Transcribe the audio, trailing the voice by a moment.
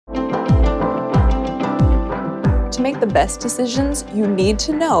To make the best decisions, you need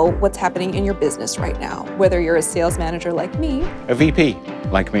to know what's happening in your business right now, whether you're a sales manager like me, a VP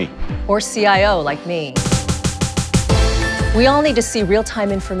like me, or CIO like me. We all need to see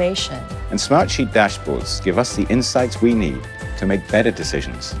real-time information. And Smartsheet dashboards give us the insights we need to make better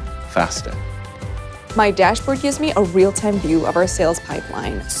decisions faster. My dashboard gives me a real-time view of our sales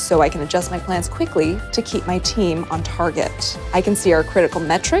pipeline, so I can adjust my plans quickly to keep my team on target. I can see our critical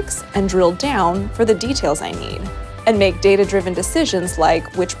metrics and drill down for the details I need, and make data-driven decisions like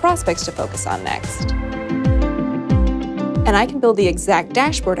which prospects to focus on next. And I can build the exact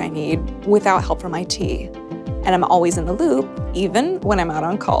dashboard I need without help from IT. And I'm always in the loop, even when I'm out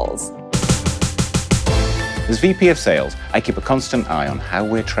on calls. As VP of Sales, I keep a constant eye on how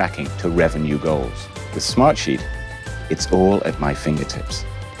we're tracking to revenue goals. With Smartsheet, it's all at my fingertips.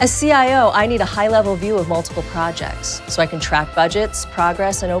 As CIO, I need a high-level view of multiple projects, so I can track budgets,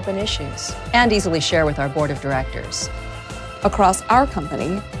 progress, and open issues, and easily share with our board of directors. Across our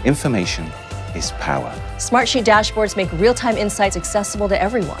company, information is power. Smartsheet dashboards make real-time insights accessible to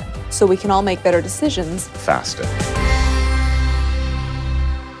everyone, so we can all make better decisions faster.